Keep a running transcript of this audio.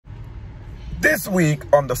This week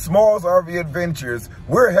on the Smalls RV Adventures,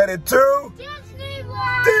 we're headed to Disney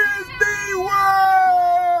World! Disney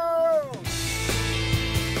World!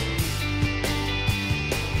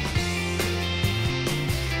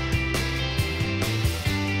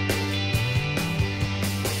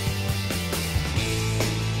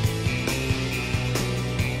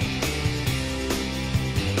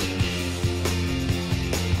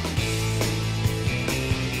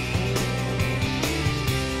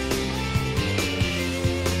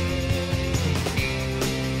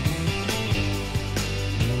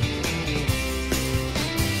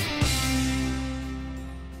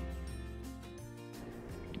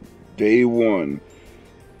 Day one,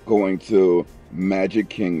 going to Magic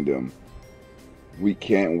Kingdom. We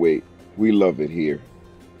can't wait. We love it here,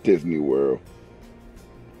 Disney World.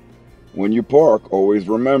 When you park, always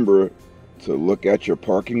remember to look at your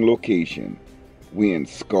parking location. We in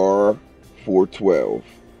SCAR 412.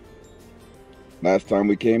 Last time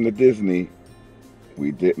we came to Disney,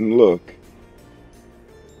 we didn't look,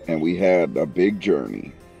 and we had a big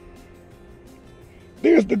journey.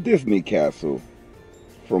 There's the Disney Castle.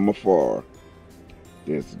 From afar.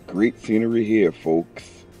 There's great scenery here,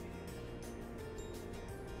 folks.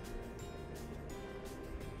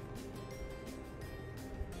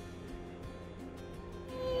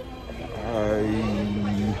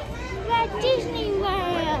 At Disney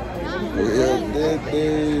World!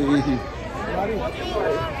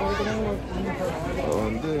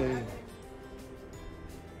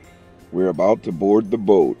 We're about to board the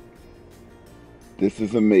boat. This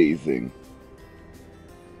is amazing.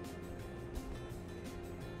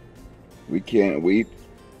 We can't wait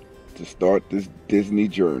to start this Disney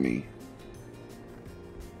journey.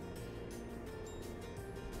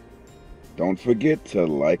 Don't forget to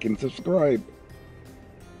like and subscribe.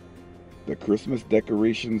 The Christmas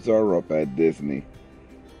decorations are up at Disney,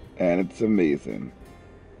 and it's amazing.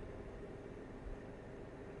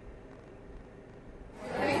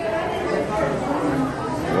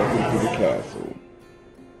 Welcome to the castle.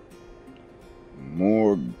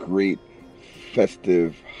 More great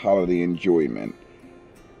festive holiday enjoyment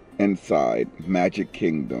inside Magic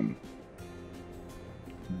Kingdom,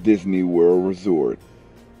 Disney World Resort,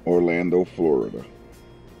 Orlando, Florida.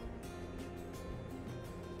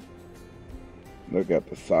 Look at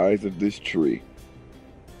the size of this tree.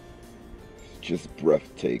 It's just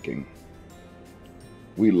breathtaking.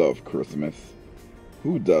 We love Christmas.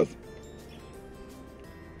 Who doesn't?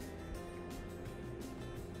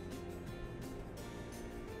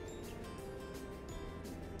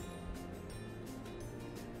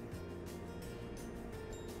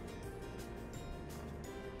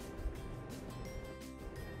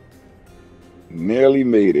 Nearly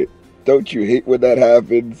made it. Don't you hate when that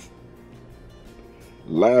happens?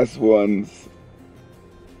 Last ones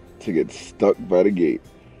to get stuck by the gate.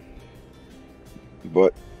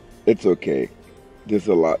 But it's okay. There's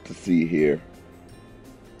a lot to see here.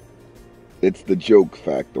 It's the joke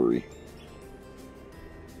factory.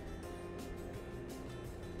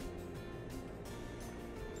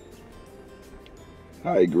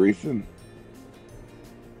 Hi, Grayson.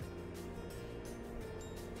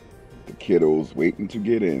 Kiddos waiting to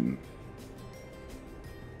get in.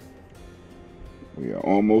 We are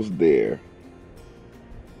almost there.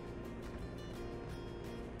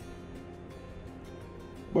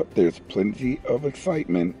 But there's plenty of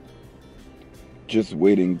excitement just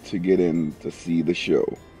waiting to get in to see the show.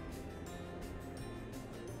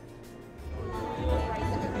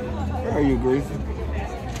 How are you, Grayson?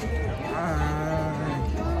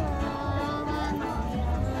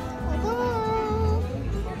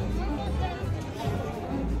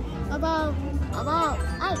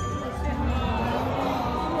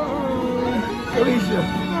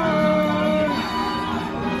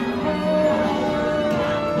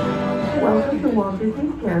 Welcome to Walt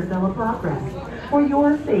Disney's Carousel of Progress. For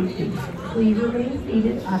your safety, please remain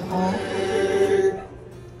seated at all.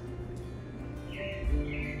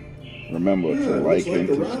 Remember to like and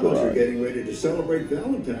The Ronalds are subscribe. getting ready to celebrate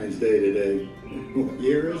Valentine's Day today. What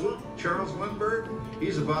year is it? Charles Lindbergh,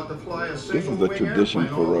 he's about to fly a This is a single-wing tradition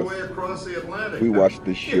airplane all for the us. way across the Atlantic. We watch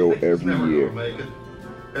this show He's every never year. gonna make it.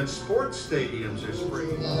 And sports stadiums are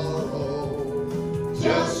free.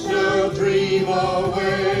 Just a dream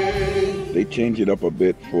away. They change it up a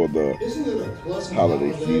bit for the Isn't it a pleasant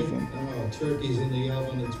holiday season. Oh, turkey's in the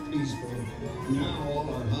oven, it's peaceful. Now all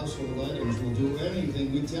our household items will do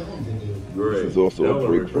anything we tell them to do. This is also a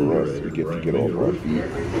break for us. We get to get off our feet.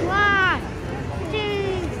 1,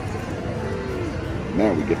 2,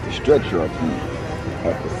 Now we get to stretch our feet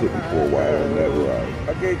after sitting for a while on that ride.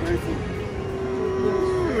 Okay, Gracie.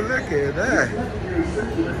 Ooh, look at that.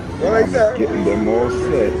 I'm just getting them all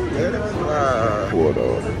set for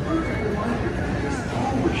the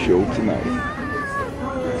show tonight.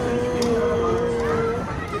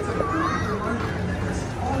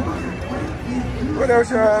 What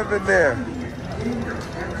else y'all have in there?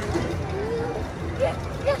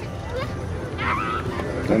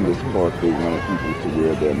 In this park, they wanted people to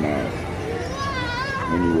wear their masks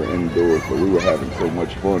when you were indoors, but we were having so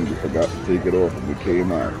much fun, we forgot to take it off when we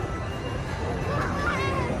came out.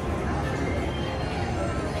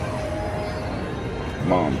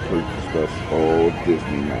 Mom purchased us all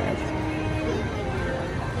Disney masks,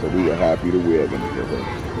 so we were happy to wear them for her.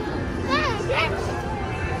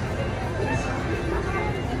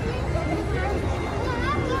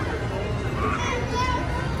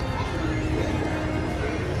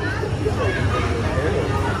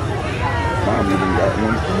 Mom even got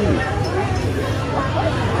one for me.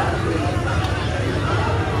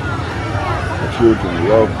 The children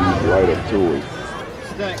love these light-up toys.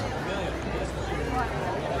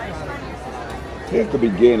 Here's the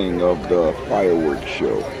beginning of the fireworks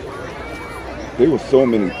show. There were so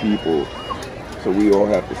many people, so we all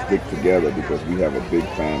have to stick together because we have a big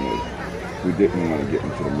family. We didn't want to get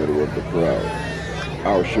into the middle of the crowd.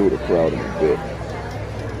 I'll show the crowd in a bit.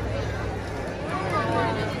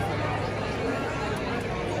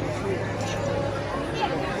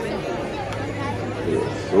 There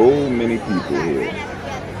are so many people here.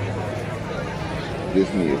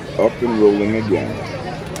 Disney is up and rolling again.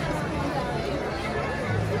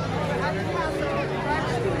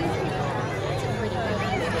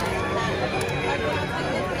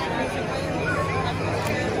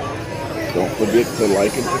 Don't forget to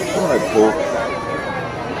like and subscribe, folks.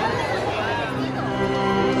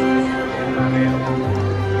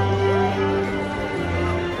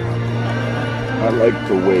 I like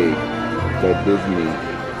the way that Disney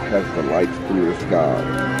has the lights through the sky.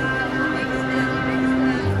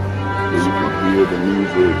 So you can hear the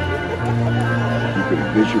music, you can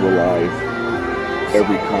visualize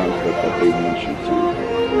every concept that they want you to.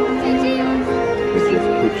 It just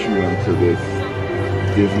puts you into this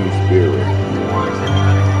Disney spirit.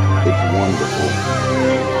 It's wonderful.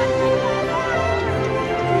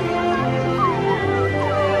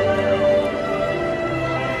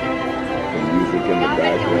 The music in the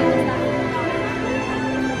background,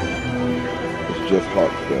 it's just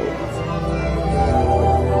heartfelt.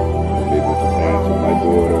 I'm able to dance with my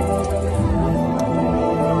daughter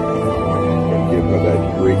and give her that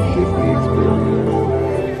great Disney experience.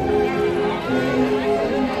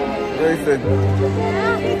 Jason.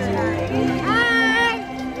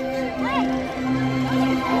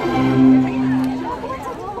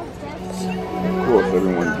 Of course,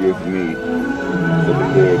 everyone gives me some of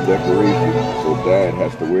their decorations, so Dad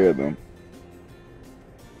has to wear them.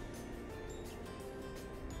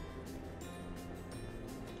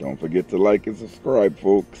 Don't forget to like and subscribe,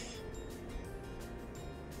 folks.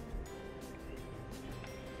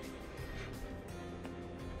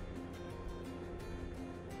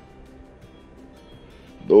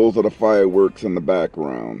 Those are the fireworks in the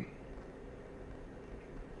background.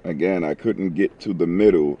 Again, I couldn't get to the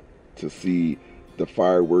middle to see the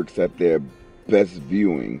fireworks at their best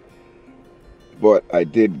viewing, but I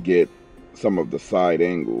did get some of the side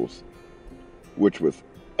angles, which was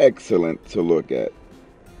excellent to look at.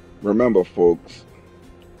 Remember, folks,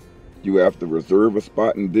 you have to reserve a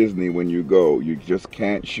spot in Disney when you go. You just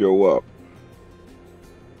can't show up.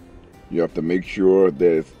 You have to make sure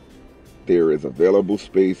there is available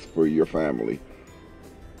space for your family.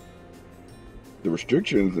 The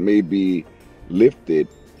restrictions may be lifted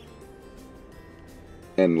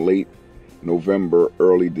in late November,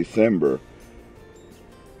 early December,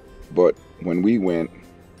 but when we went,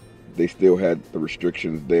 they still had the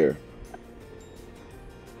restrictions there.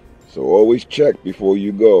 So always check before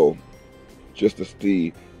you go, just to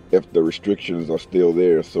see if the restrictions are still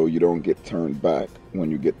there so you don't get turned back when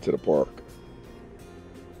you get to the park.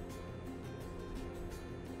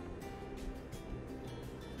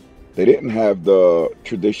 They didn't have the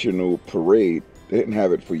traditional parade. They didn't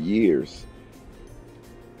have it for years.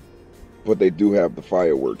 But they do have the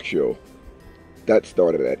fireworks show. That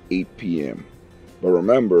started at 8 p.m. But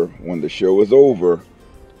remember, when the show is over,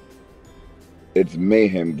 it's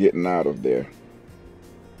mayhem getting out of there.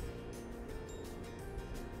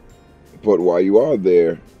 But while you are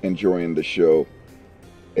there enjoying the show,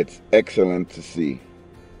 it's excellent to see.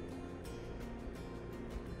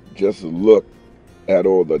 Just look at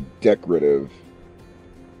all the decorative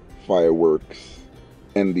fireworks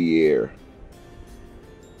in the air.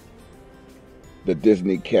 The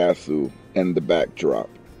Disney castle and the backdrop.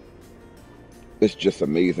 It's just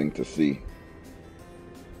amazing to see.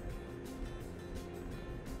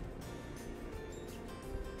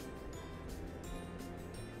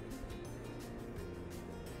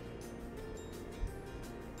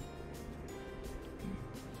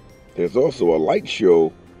 There's also a light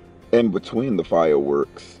show in between the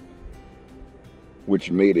fireworks, which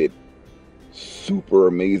made it super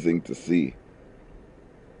amazing to see.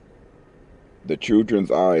 The children's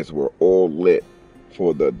eyes were all lit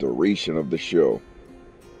for the duration of the show.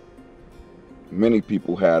 Many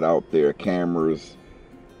people had out their cameras,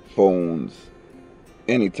 phones,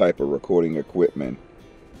 any type of recording equipment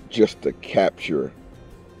just to capture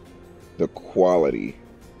the quality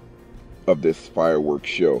of this fireworks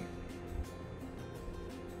show.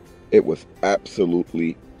 It was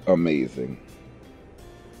absolutely amazing.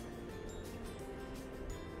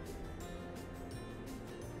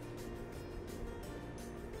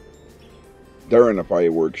 During the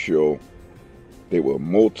fireworks show, there were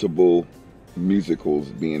multiple musicals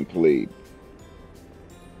being played.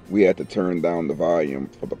 We had to turn down the volume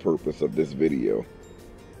for the purpose of this video.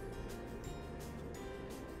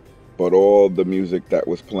 But all the music that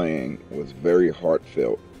was playing was very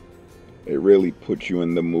heartfelt. It really put you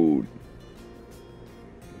in the mood.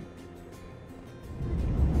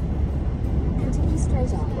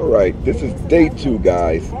 Alright, this is day 2,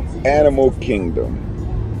 guys. Animal Kingdom.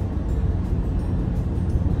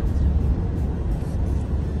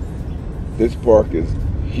 This park is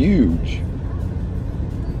huge.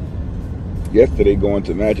 Yesterday, going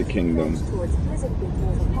to Magic Kingdom,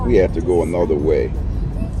 we had to go another way.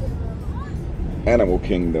 Animal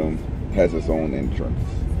Kingdom has its own entrance.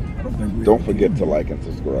 Don't forget to like and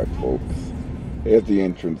subscribe, folks. Here's the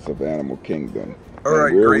entrance of Animal Kingdom. All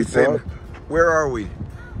right, Grayson, where are we?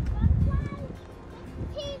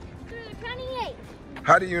 28.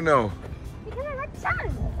 How do you know? Because I like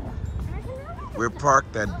sun. We're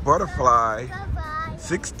parked at Butterfly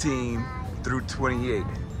 16 through 28.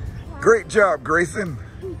 Great job, Grayson.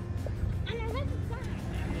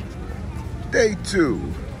 Day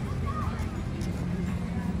 2.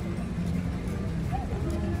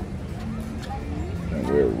 And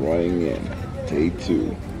we're running in day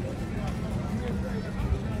 2.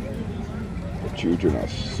 The children are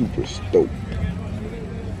super stoked.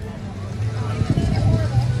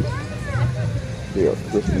 There are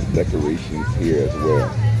Christmas decorations here as well.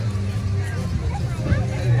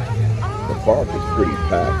 The park is pretty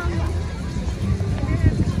packed.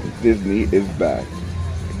 Disney is back.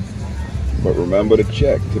 But remember to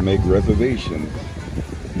check to make reservations.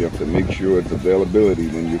 You have to make sure it's availability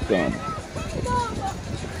when you come.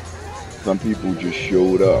 Some people just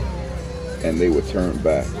showed up and they were turned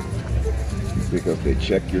back because they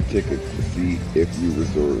check your tickets to see if you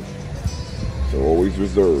reserve. So always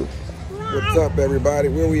reserve. What's up, everybody?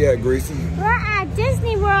 Where we at, Grayson? We're at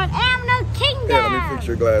Disney World Animal Kingdom. Yeah, let me fix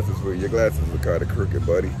your glasses for you. Your glasses are kind of crooked,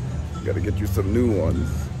 buddy. Gotta get you some new ones.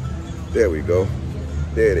 There we go.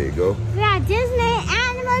 There they go. We're at Disney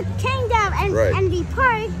Animal Kingdom and, Right. and the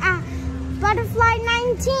park at Butterfly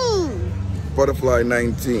 19. Butterfly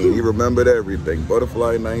 19. He remembered everything.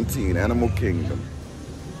 Butterfly 19, Animal Kingdom.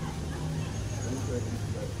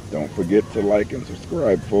 Don't forget to like and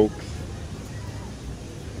subscribe, folks.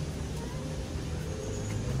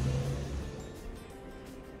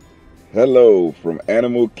 Hello from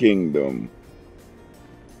Animal Kingdom.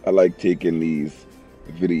 I like taking these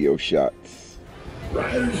video shots.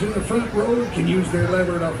 Riders in the front row can use their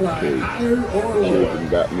lever to fly higher or lower. Children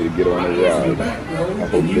got me to get on the Riders in the ride. back row I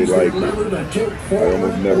hope can they use their like lever it. to tilt I forward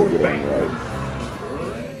almost never or get on back. rides.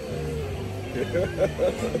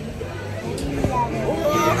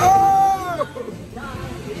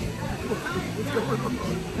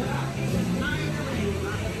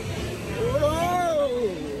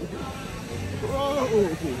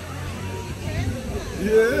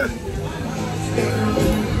 Yeah.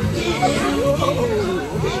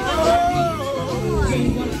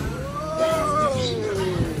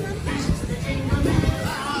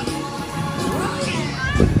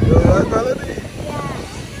 You like Melody?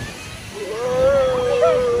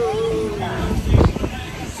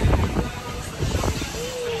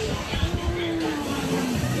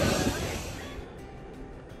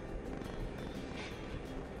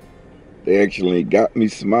 They actually got me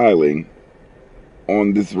smiling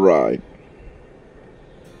on this ride.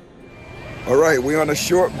 All right, we're on a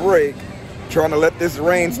short break, trying to let this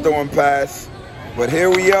rainstorm pass. But here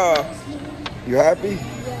we are. You happy?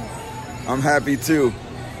 I'm happy too.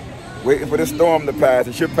 Waiting for the storm to pass.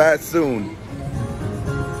 It should pass soon.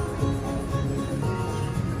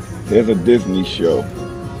 There's a Disney show.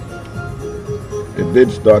 It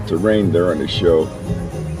did start to rain during the show,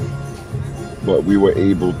 but we were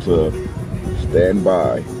able to stand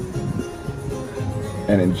by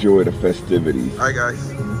and enjoy the festivities. Hi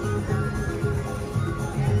guys.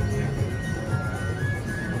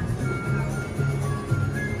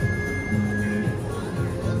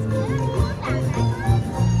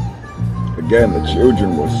 again, the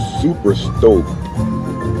children were super stoked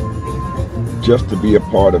just to be a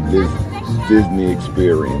part of this Disney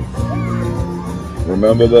experience.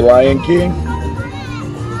 Remember The Lion King?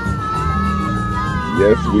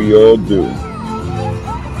 Yes, we all do.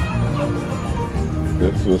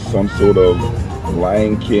 This was some sort of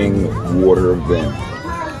Lion King water event.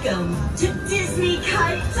 Welcome to Disney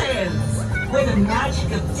Kite Tales, where the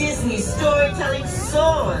magic of Disney storytelling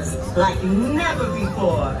soars like never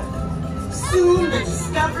before. Soon the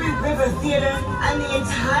Discovery River Theater and the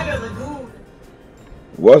entire lagoon.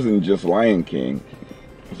 It wasn't just Lion King.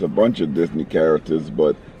 It was a bunch of Disney characters,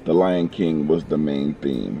 but the Lion King was the main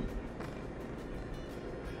theme.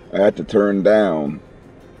 I had to turn down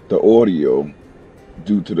the audio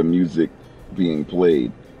due to the music being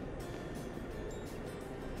played.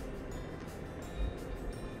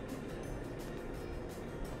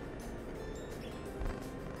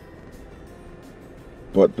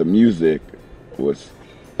 But the music was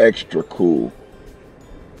extra cool.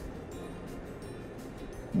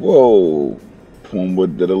 Whoa,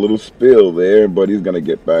 Pumbaa did a little spill there, but he's gonna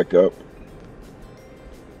get back up.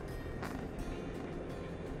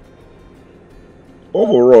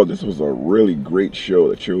 Overall, this was a really great show.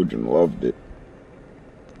 The children loved it.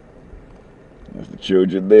 There's the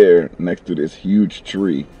children there next to this huge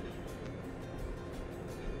tree.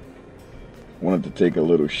 Wanted to take a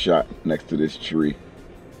little shot next to this tree.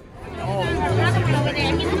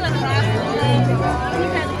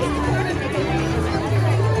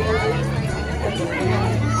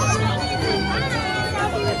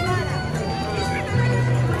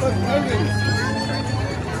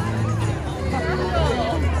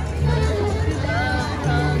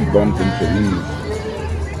 Bumped into these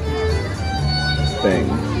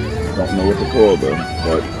things. Don't know what to call them,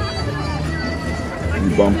 but we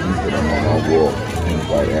bumped into them on our walk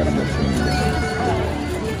inside Animal Kingdom.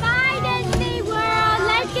 Bye, Disney World.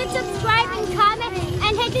 Like and subscribe and comment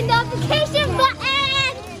and hit the notification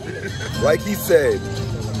button. Like he said,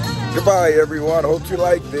 goodbye everyone. Hope you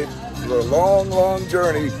liked it. It was a long, long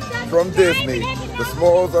journey from Disney. The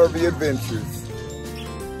Smalls RV Adventures.